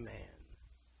any man.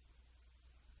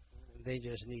 They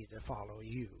just need to follow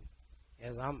you,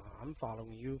 as I'm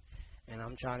following you, and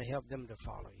I'm trying to help them to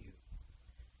follow you,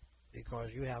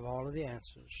 because you have all of the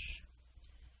answers.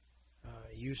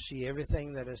 You see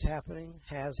everything that is happening,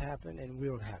 has happened, and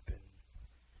will happen.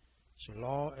 So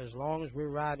as long as we're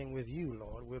riding with you,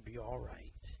 Lord, we'll be all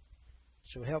right.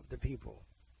 So help the people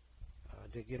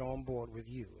to get on board with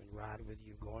you and ride with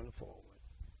you going forward.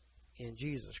 In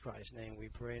Jesus Christ's name we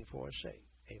pray and forsake.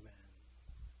 Amen.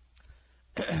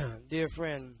 Dear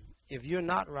friend, if you're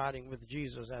not riding with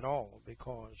Jesus at all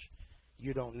because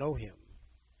you don't know him,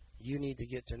 you need to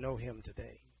get to know him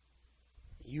today.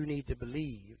 You need to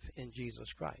believe in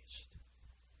Jesus Christ.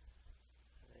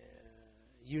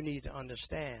 You need to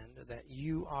understand that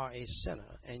you are a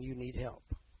sinner and you need help.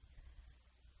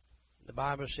 The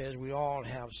Bible says we all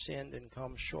have sinned and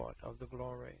come short of the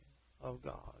glory of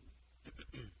God.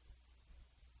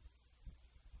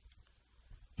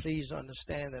 Please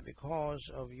understand that because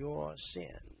of your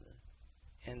sin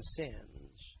and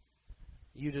sins,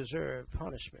 you deserve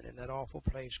punishment in that awful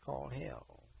place called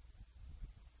hell.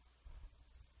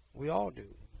 We all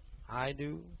do. I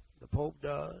do. The Pope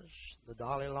does. The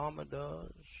Dalai Lama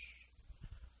does.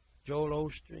 Joel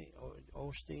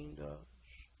Osteen does.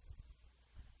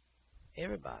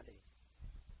 Everybody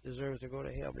deserves to go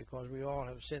to hell because we all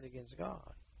have sinned against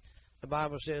God. The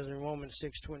Bible says in Romans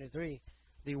 6:23,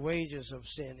 the wages of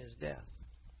sin is death.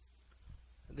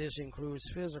 This includes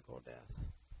physical death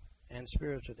and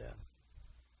spiritual death.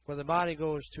 For the body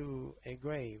goes to a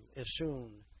grave as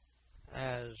soon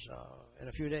as in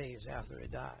a few days after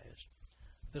it dies.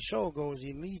 The soul goes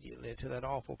immediately to that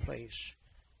awful place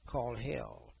called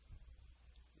hell.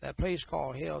 That place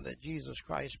called hell that Jesus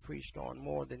Christ preached on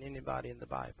more than anybody in the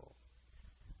Bible.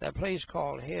 That place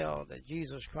called hell that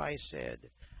Jesus Christ said,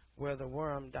 where the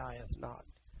worm dieth not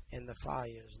and the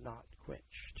fire is not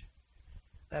quenched.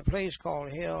 That place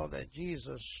called hell that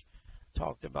Jesus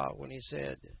talked about when he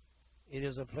said, it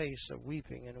is a place of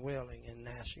weeping and wailing and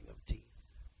gnashing of teeth.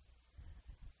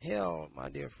 Hell, my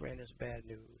dear friend, is bad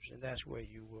news, and that's where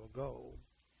you will go.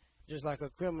 Just like a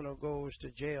criminal goes to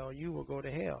jail, you will go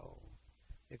to hell,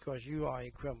 because you are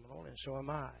a criminal, and so am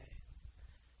I.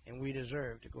 And we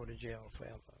deserve to go to jail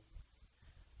forever.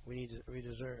 We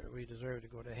deserve to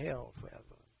go to hell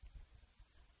forever.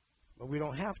 But we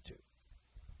don't have to.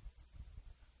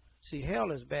 See, hell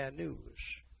is bad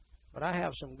news, but I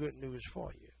have some good news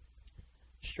for you.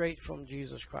 Straight from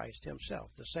Jesus Christ himself,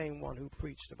 the same one who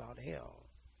preached about hell.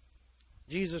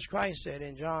 Jesus Christ said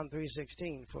in John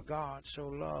 3:16, for God so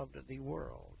loved the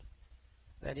world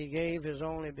that he gave his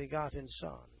only begotten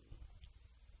Son,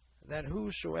 that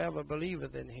whosoever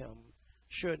believeth in him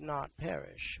should not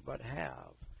perish, but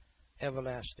have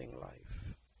everlasting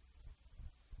life.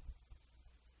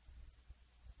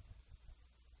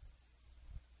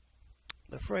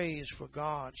 The phrase, for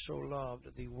God so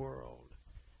loved the world,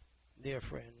 dear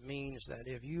friend, means that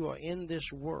if you are in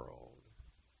this world,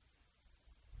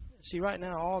 see, right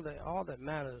now, all that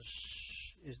matters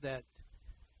is that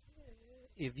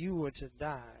if you were to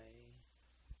die,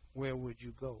 where would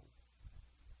you go?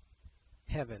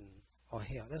 Heaven or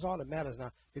hell? That's all that matters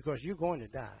now, because you're going to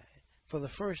die for the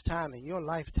first time in your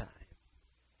lifetime,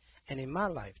 and in my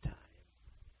lifetime.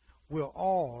 We're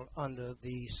all under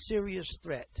the serious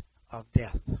threat of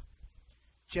death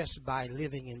just by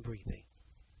living and breathing.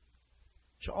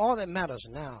 So all that matters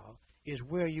now is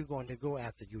where you're going to go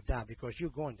after you die, because you're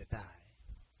going to die.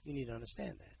 You need to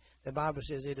understand that. The Bible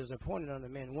says it is appointed unto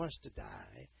men once to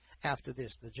die, after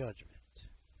this the judgment.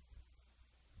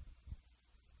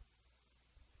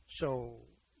 So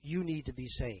you need to be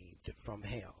saved from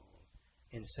hell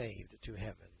and saved to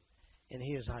heaven. And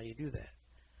here's how you do that.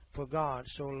 For God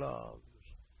so loved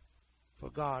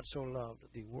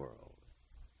the world,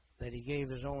 that he gave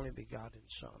his only begotten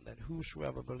Son, that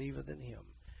whosoever believeth in him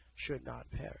should not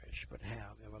perish, but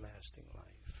have everlasting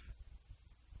life.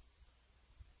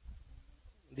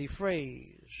 The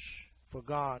phrase, for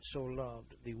God so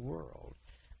loved the world,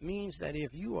 means that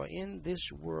if you are in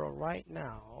this world right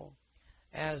now,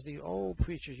 as the old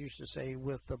preachers used to say,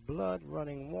 with the blood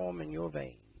running warm in your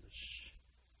veins,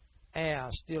 air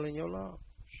still in your lungs,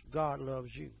 God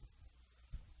loves you.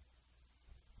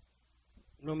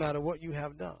 No matter what you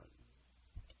have done,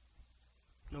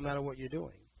 no matter what you're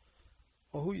doing,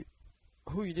 or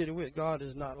who you did it with, God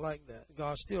is not like that.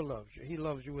 God still loves you. He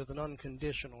loves you with an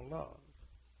unconditional love.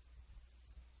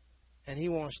 And he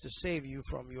wants to save you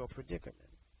from your predicament.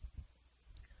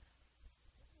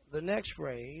 The next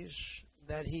phrase,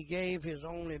 that he gave his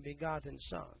only begotten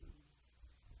Son.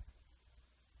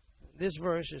 This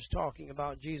verse is talking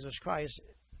about Jesus Christ.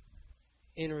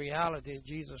 In reality,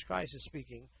 Jesus Christ is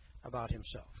speaking about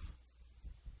himself.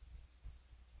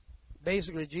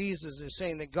 Basically, Jesus is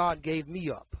saying that God gave me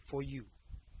up for you.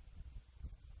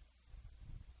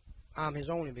 I'm his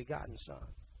only begotten Son.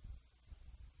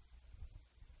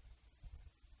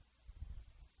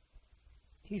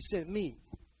 He sent me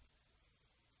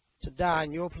to die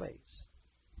in your place.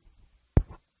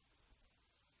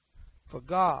 For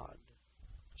God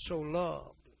so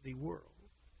loved the world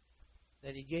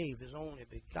that he gave his only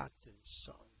begotten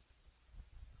Son.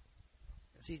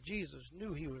 And see, Jesus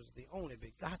knew he was the only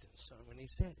begotten Son when he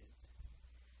said it.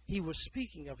 He was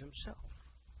speaking of himself.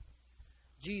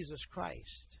 Jesus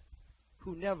Christ,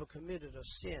 who never committed a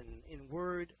sin in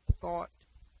word, thought,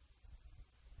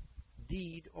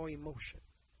 deed, or emotion.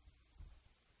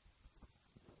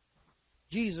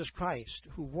 Jesus Christ,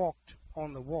 who walked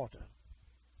on the water,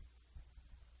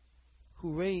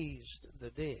 who raised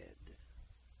the dead,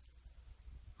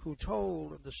 who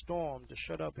told the storm to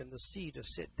shut up and the sea to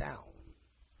sit down,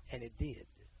 and it did.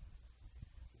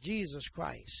 Jesus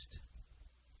Christ,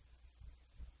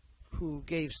 who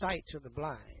gave sight to the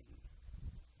blind,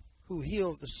 who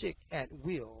healed the sick at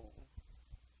will,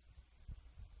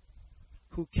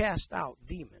 who cast out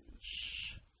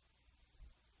demons.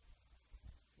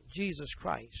 Jesus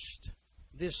Christ,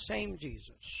 this same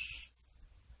Jesus,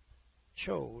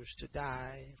 chose to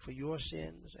die for your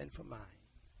sins and for mine.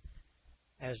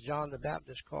 As John the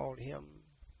Baptist called him,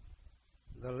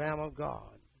 the Lamb of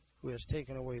God who has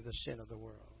taken away the sin of the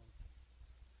world.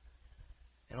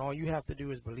 And all you have to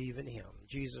do is believe in him.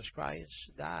 Jesus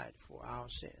Christ died for our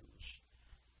sins,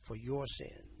 for your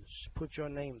sins. Put your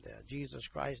name there. Jesus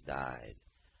Christ died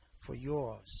for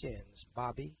your sins,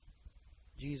 Bobby.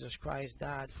 Jesus Christ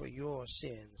died for your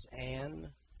sins, and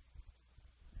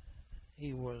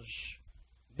he was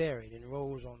buried and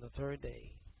rose on the third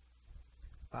day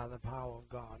by the power of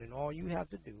God. And all you have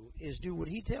to do is do what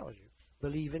he tells you.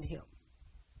 Believe in him.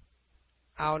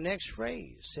 Our next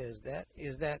phrase says that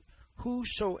is that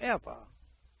whosoever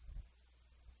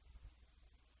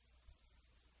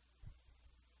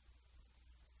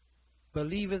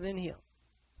believeth in him.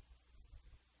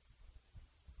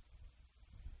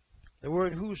 The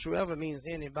word whosoever means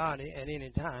anybody at any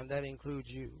time. That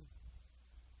includes you.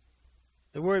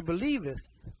 The word believeth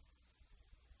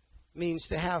means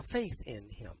to have faith in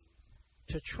him,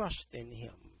 to trust in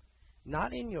him,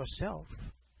 not in yourself,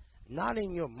 not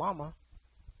in your mama,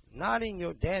 not in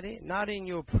your daddy, not in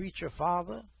your preacher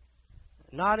father,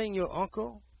 not in your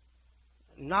uncle,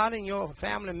 not in your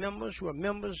family members who are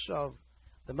members of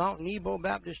the Mount Nebo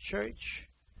Baptist Church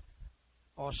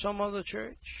or some other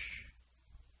church.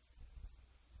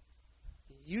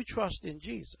 You trust in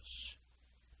Jesus.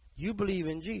 You believe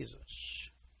in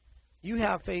Jesus. You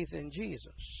have faith in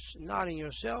Jesus, not in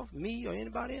yourself, me, or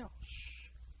anybody else.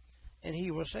 And he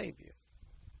will save you.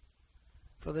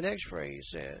 For the next phrase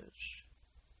says,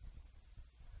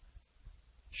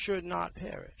 should not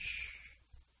perish.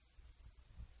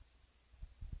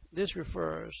 This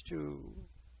refers to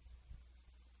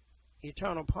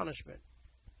eternal punishment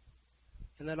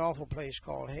in that awful place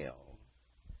called hell.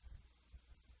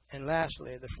 And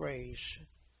lastly, the phrase,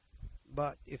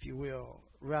 but, if you will,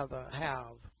 rather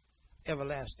have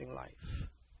everlasting life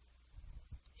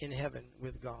in heaven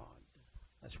with God.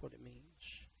 That's what it means.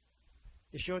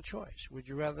 It's your choice. Would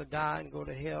you rather die and go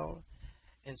to hell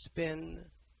and spend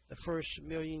the first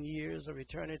million years of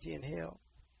eternity in hell,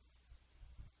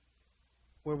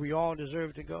 where we all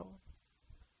deserve to go?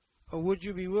 Or would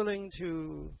you be willing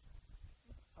to,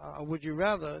 would you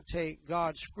rather take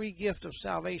God's free gift of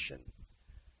salvation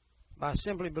by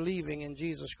simply believing in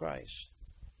Jesus Christ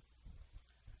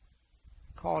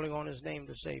calling on his name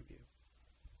to save you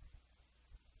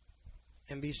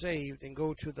and be saved and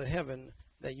go to the heaven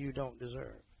that you don't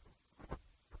deserve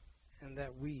and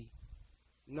that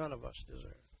none of us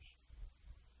deserves.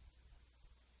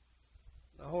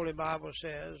 The Holy Bible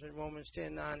says in Romans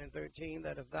 10, 9 and 13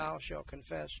 that if thou shalt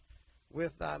confess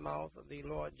with thy mouth the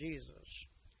Lord Jesus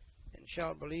and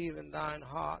shalt believe in thine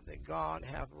heart that God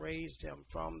hath raised him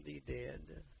from the dead,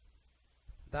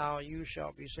 you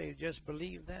shalt be saved. Just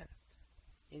believe that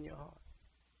in your heart.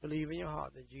 Believe in your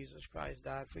heart that Jesus Christ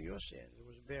died for your sins,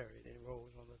 was buried, and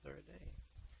rose on the third day.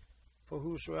 For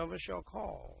whosoever shall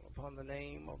call upon the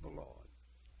name of the Lord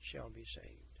shall be saved.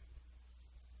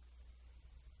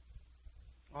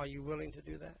 Are you willing to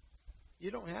do that?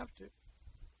 You don't have to.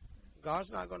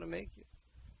 God's not going to make you.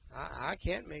 I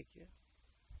can't make you.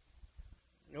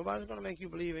 Nobody's going to make you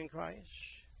believe in Christ.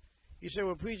 You say,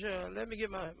 well, preacher, let me get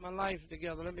my life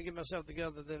together. Let me get myself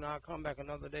together, then I'll come back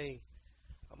another day,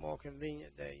 a more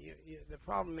convenient day. The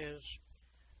problem is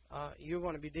you're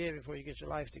going to be dead before you get your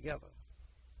life together.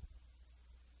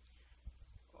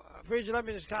 Preacher, let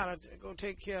me just kind of go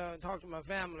talk to my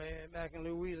family back in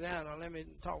Louisiana. Let me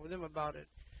talk with them about it.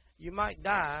 You might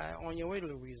die on your way to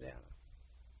Louisiana.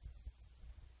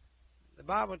 The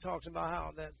Bible talks about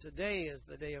how that today is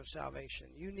the day of salvation.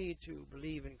 You need to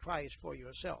believe in Christ for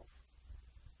yourself.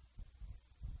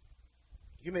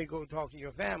 You may go talk to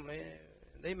your family.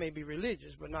 They may be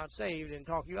religious but not saved and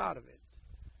talk you out of it.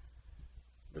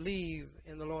 Believe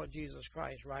in the Lord Jesus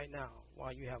Christ right now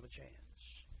while you have a chance.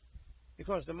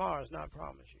 Because tomorrow is not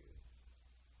promised you.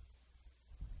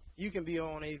 You can be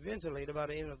on a ventilator by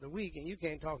the end of the week and you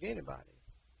can't talk to anybody.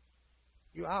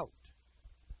 You're out.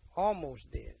 Almost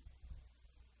dead.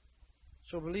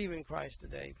 So believe in Christ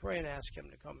today. Pray and ask him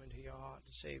to come into your heart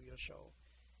to save your soul.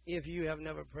 If you have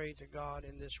never prayed to God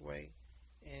in this way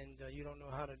and you don't know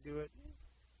how to do it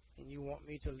and you want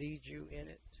me to lead you in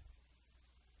it,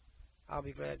 I'll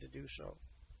be glad to do so.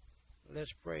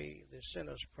 Let's pray the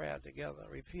sinner's prayer together.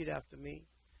 Repeat after me,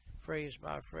 phrase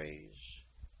by phrase,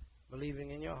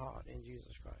 believing in your heart in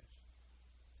Jesus Christ.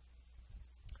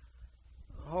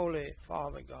 Holy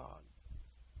Father God,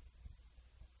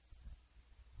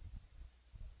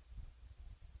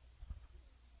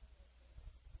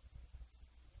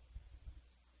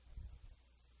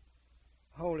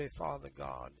 Holy Father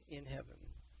God in heaven,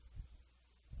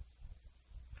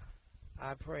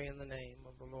 I pray in the name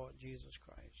of the Lord Jesus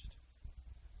Christ.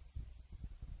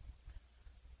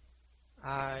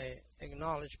 I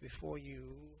acknowledge before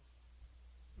you,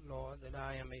 Lord, that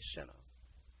I am a sinner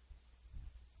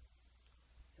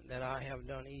and that I have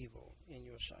done evil in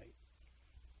your sight.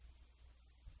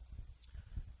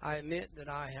 I admit that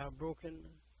I have broken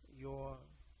your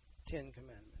 10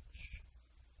 commandments.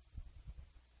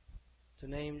 To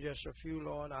name just a few,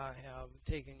 Lord, I have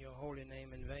taken your holy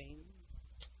name in vain.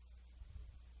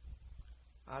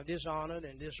 I've dishonored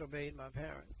and disobeyed my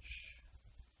parents.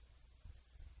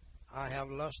 I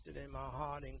have lusted in my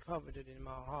heart and coveted in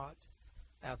my heart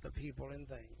after people and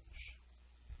things.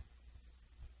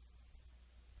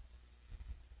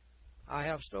 I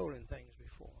have stolen things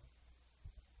before.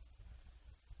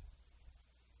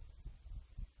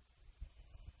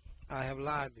 I have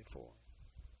lied before.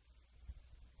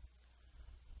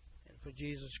 And for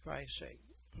Jesus Christ's sake,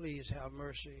 please have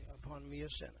mercy upon me, a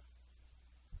sinner.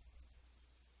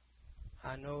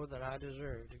 I know that I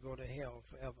deserve to go to hell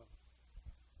forever,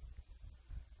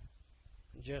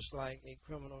 just like a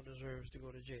criminal deserves to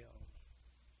go to jail.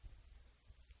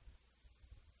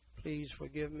 Please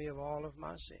forgive me of all of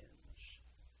my sins,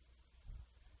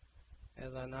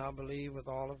 as I now believe with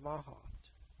all of my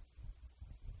heart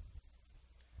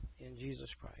in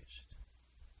Jesus Christ.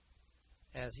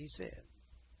 As he said,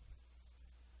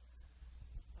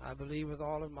 I believe with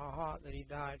all of my heart that he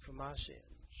died for my sins,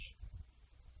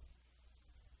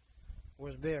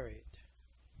 was buried,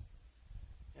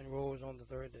 and rose on the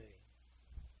third day.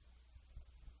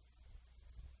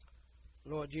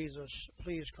 Lord Jesus,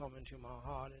 please come into my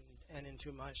heart and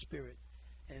into my spirit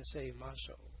and save my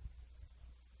soul.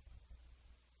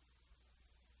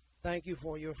 Thank you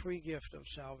for your free gift of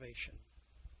salvation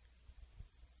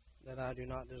that I do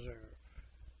not deserve.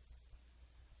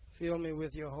 Fill me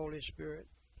with your Holy Spirit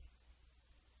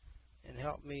and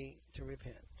help me to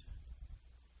repent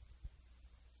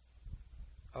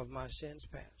of my sins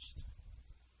past.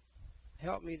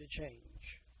 Help me to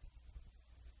change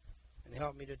and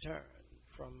help me to turn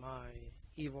from my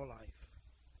evil life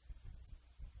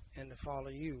and to follow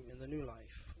you in the new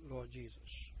life, Lord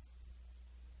Jesus.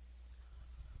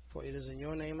 For it is in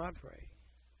your name I pray.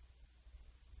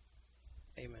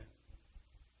 Amen.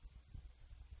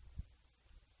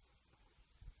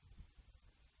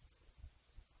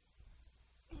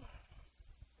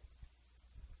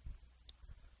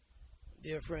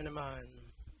 Dear friend of mine,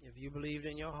 if you believed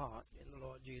in your heart in the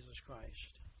Lord Jesus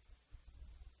Christ,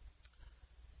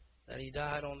 that he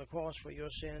died on the cross for your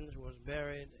sins, was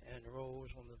buried, and rose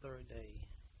on the third day,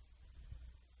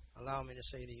 allow me to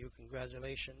say to you,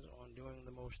 congratulations on doing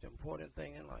the most important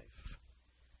thing in life,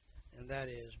 and that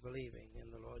is believing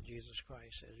in the Lord Jesus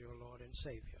Christ as your Lord and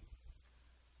Savior.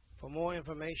 For more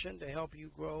information to help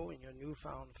you grow in your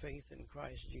newfound faith in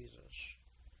Christ Jesus,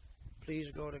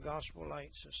 please go to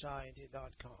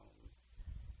GospelLightSociety.com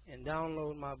and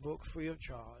download my book free of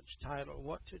charge titled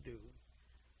What to Do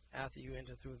After You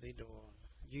Enter Through the Door.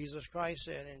 Jesus Christ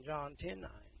said in John 10:9,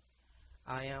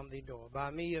 I am the door. By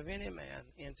me, if any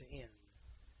man enter in,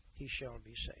 he shall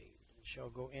be saved, and shall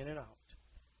go in and out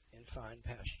and find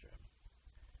pasture.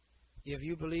 If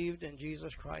you believed in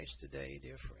Jesus Christ today,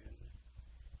 dear friend,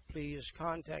 please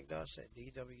contact us at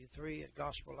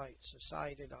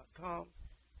dw3@GospelLightSociety.com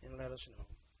and let us know.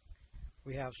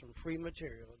 We have some free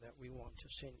material that we want to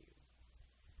send you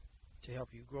to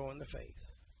help you grow in the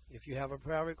faith. If you have a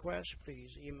prayer request,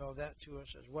 please email that to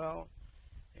us as well,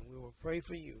 and we will pray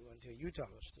for you until you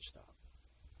tell us to stop.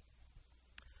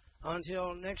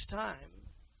 Until next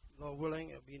time, Lord willing,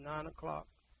 it'll be 9 o'clock,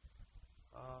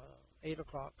 8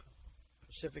 o'clock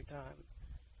Pacific time,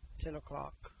 10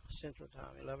 o'clock Central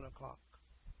time, 11 o'clock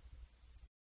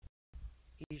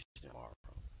Eastern tomorrow.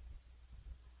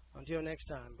 Until next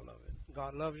time, beloved,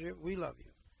 God loves you. We love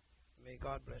you. May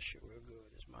God bless you real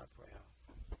good is my prayer.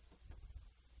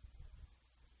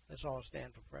 Let's all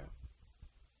stand for prayer.